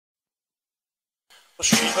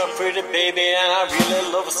She's my pretty baby and I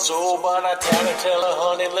really love her so, but I tell her,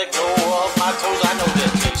 honey, let go of my toes. I know they're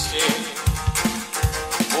tasty,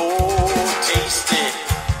 oh, tasty,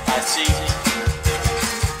 I see.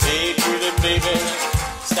 Hey, pretty baby,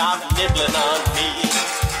 stop nibbling on me.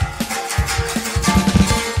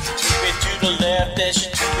 She took me to the left, then she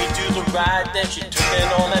took me to the right, then she took me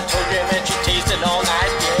on that toe jam and she tasted all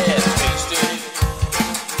night. Yeah, it's tasty,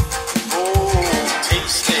 oh,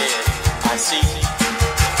 tasty, I see.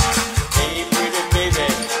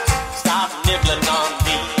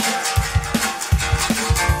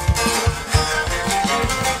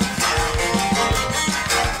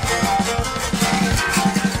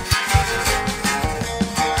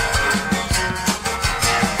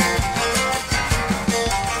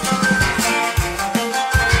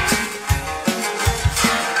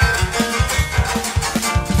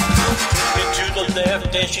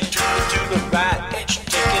 Left, then she took me to the right,